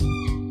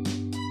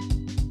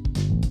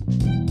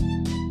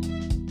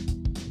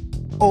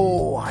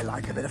Oh, I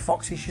like a bit of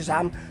Foxy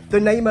Shazam. The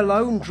name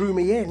alone drew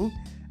me in.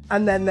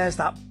 And then there's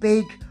that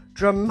big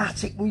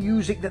dramatic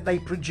music that they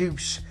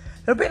produce.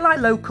 They're a bit like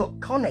Low Cut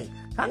Connie.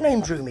 That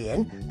name drew me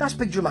in. That's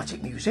big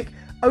dramatic music.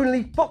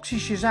 Only Foxy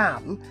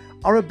Shazam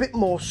are a bit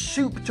more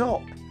souped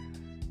up.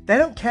 They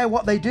don't care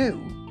what they do.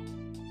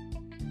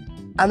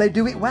 And they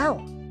do it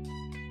well.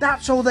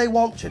 That's all they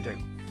want to do.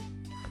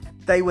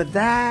 They were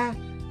there.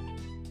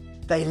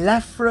 They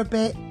left for a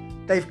bit.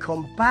 They've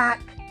come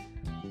back.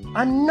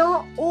 I'm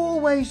not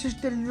always as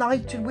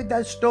delighted with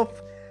their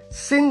stuff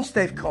since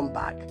they've come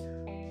back.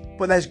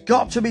 But there's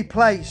got to be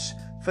place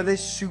for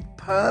this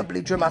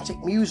superbly dramatic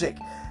music.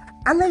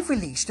 And they've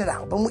released an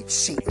album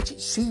which it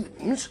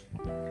seems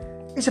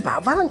is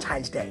about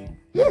Valentine's Day.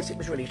 Yes, it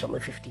was released on the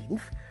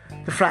 15th,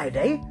 the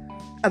Friday,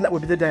 and that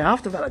would be the day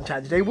after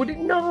Valentine's Day, would it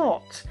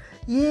not?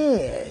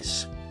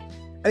 Yes.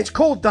 And it's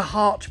called The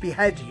Heart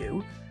Behead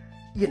You,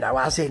 you know,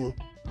 as in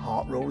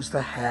heart rules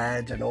the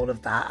head and all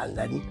of that, and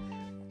then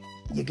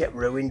you get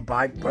ruined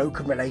by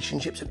broken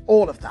relationships and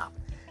all of that.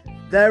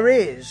 There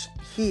is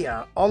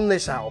here on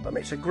this album,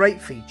 it's a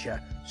great feature,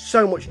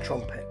 so much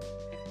trumpet.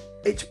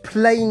 It's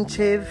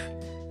plaintive,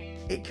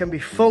 it can be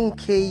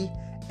funky,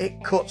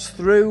 it cuts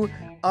through.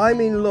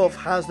 I'm in Love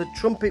has the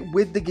trumpet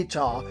with the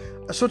guitar,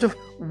 a sort of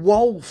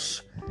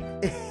waltz.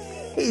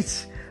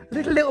 It's a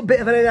little bit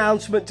of an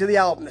announcement to the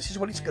album. This is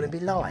what it's going to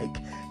be like.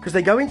 Because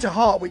they go into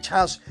Heart, which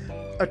has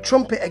a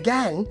trumpet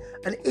again,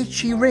 an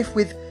itchy riff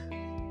with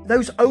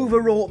those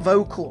overwrought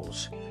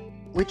vocals,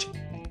 which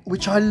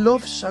I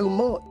love so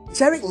much.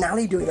 It's Eric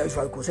Nally doing those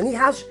vocals, and he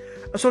has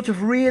a sort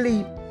of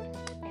really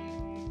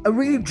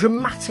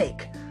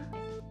dramatic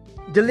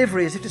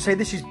delivery, as if to say,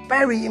 this is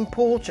very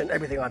important,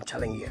 everything I'm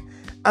telling you.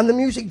 And the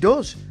music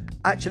does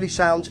actually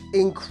sounds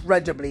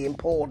incredibly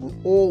important,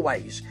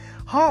 always.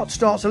 Heart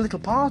starts a little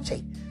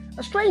party,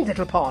 a strange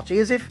little party,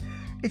 as if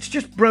it's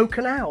just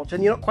broken out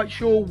and you're not quite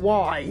sure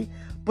why,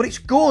 but it's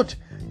good.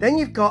 Then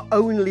you've got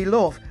Only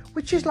Love,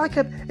 which is like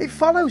it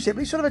follows it,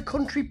 but it's sort of a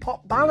country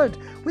pop ballad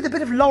with a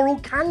bit of Laurel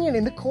Canyon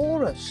in the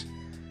chorus.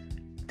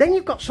 Then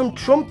you've got some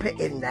trumpet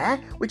in there,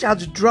 which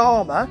adds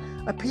drama,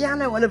 a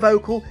piano and a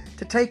vocal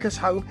to take us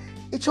home.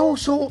 It's all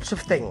sorts of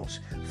things.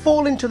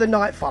 Fall Into the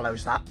Night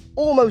follows that,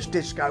 almost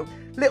disco,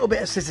 little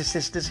bit of Scissor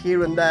Sisters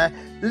here and there,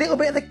 little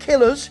bit of The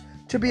Killers,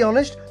 to be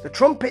honest. The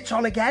trumpet's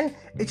on again,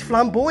 it's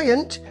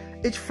flamboyant,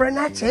 it's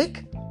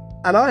frenetic,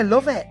 and I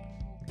love it.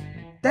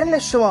 Then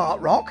there's some art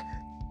rock.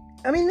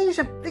 I mean,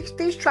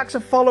 these tracks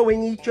are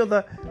following each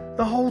other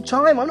the whole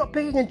time. I'm not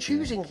picking and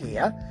choosing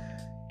here.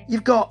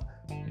 You've got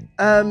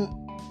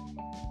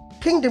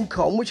Kingdom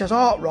Come, which has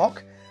art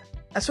rock,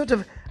 a sort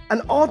of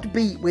an odd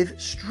beat with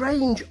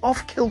strange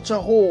off-kilter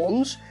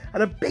horns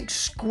and a big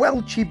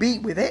squelchy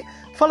beat with it,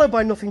 followed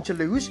by Nothing to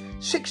Lose,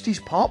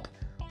 60s pop,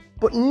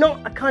 but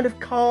not a kind of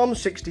calm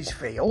 60s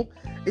feel.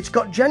 It's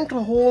got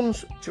gentle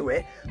horns to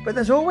it, but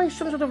there's always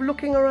some sort of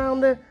looking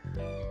around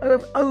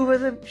over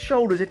the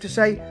shoulders, if to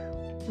say,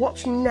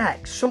 what's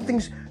next?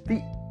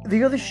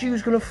 The other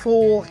shoe's going to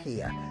fall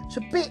here. It's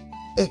a bit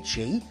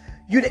itchy.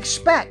 You'd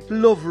expect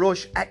Love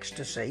Rush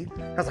Ecstasy,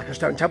 that's like a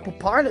Stone Temple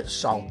Pilots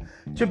song,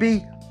 to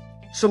be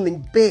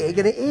something big,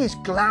 and it is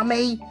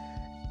glammy.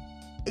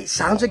 It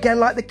sounds again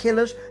like The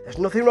Killers. There's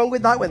nothing wrong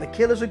with that. When The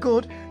Killers are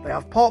good, they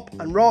have pop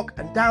and rock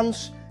and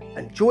dance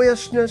and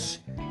joyousness.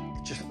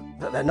 It's just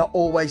that they're not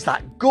always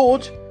that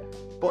good.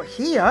 But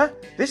here,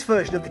 this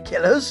version of The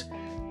Killers,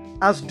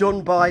 as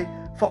done by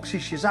Foxy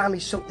Shazam,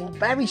 is something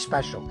very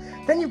special.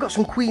 Then you've got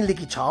some queenly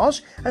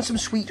guitars and some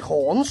sweet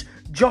horns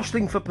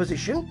jostling for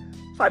position.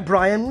 It's like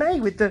Brian May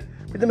with the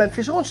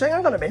Memphis horn saying,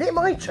 hang on a minute,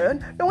 my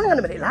turn. No, hang on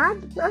a minute,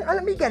 lad.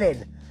 Let me get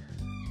in.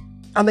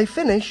 And they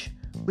finish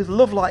with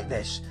Love Like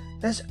This.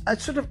 There's a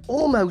sort of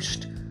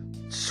almost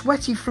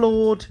sweaty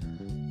floored,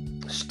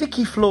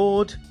 sticky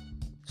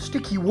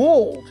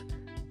walled,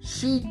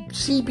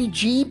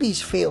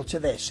 CBGB's feel to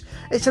this.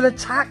 It's an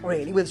attack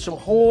really with some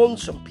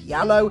horns, some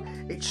piano,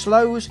 it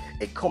slows,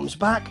 it comes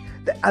back,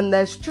 and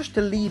there's just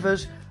to leave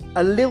us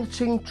a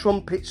lilting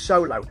trumpet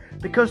solo,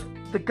 because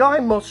the guy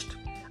it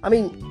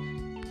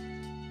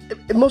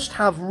must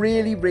have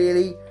really,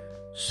 really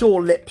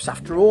sore lips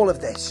after all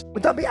of this.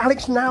 Would that be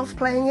Alex Nouth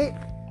playing it?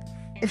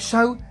 If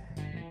so,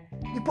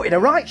 you put in a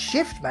right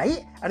shift,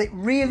 mate, and it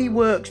really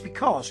works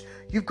because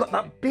you've got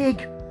that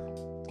big,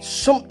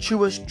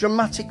 sumptuous,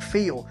 dramatic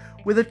feel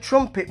with a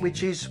trumpet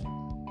which is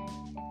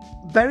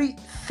very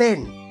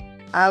thin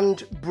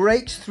and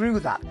breaks through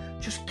that,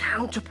 just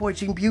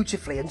counterpointing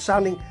beautifully and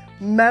sounding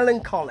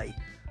melancholy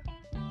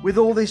with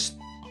all this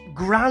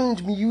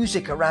grand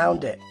music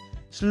around it.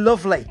 It's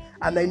lovely,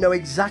 and they know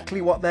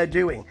exactly what they're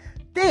doing.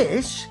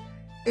 This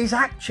is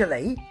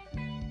actually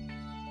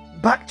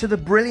back to the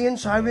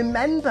brilliance I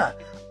remember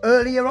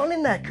earlier on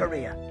in their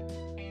career.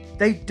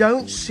 They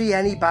don't see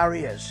any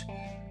barriers.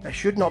 There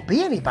should not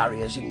be any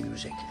barriers in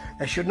music.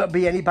 There should not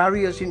be any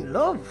barriers in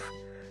love.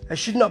 There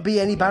should not be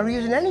any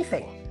barriers in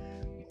anything.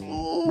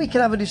 We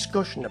can have a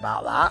discussion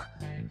about that.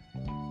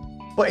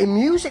 But in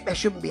music, there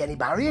shouldn't be any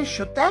barriers,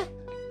 should there?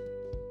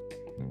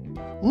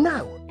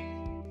 No.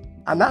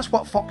 And that's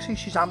what Foxy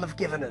Shazam have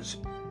given us.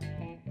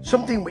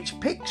 Something which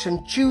picks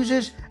and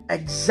chooses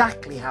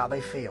exactly how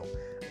they feel.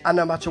 And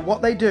no matter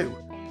what they do,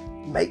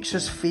 makes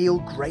us feel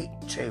great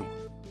too.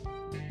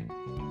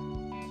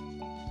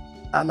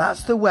 And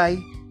that's the way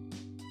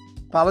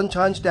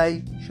Valentine's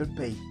Day should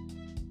be.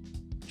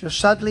 Just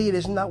sadly, it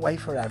isn't that way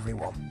for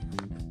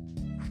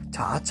everyone.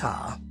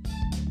 Ta-ta.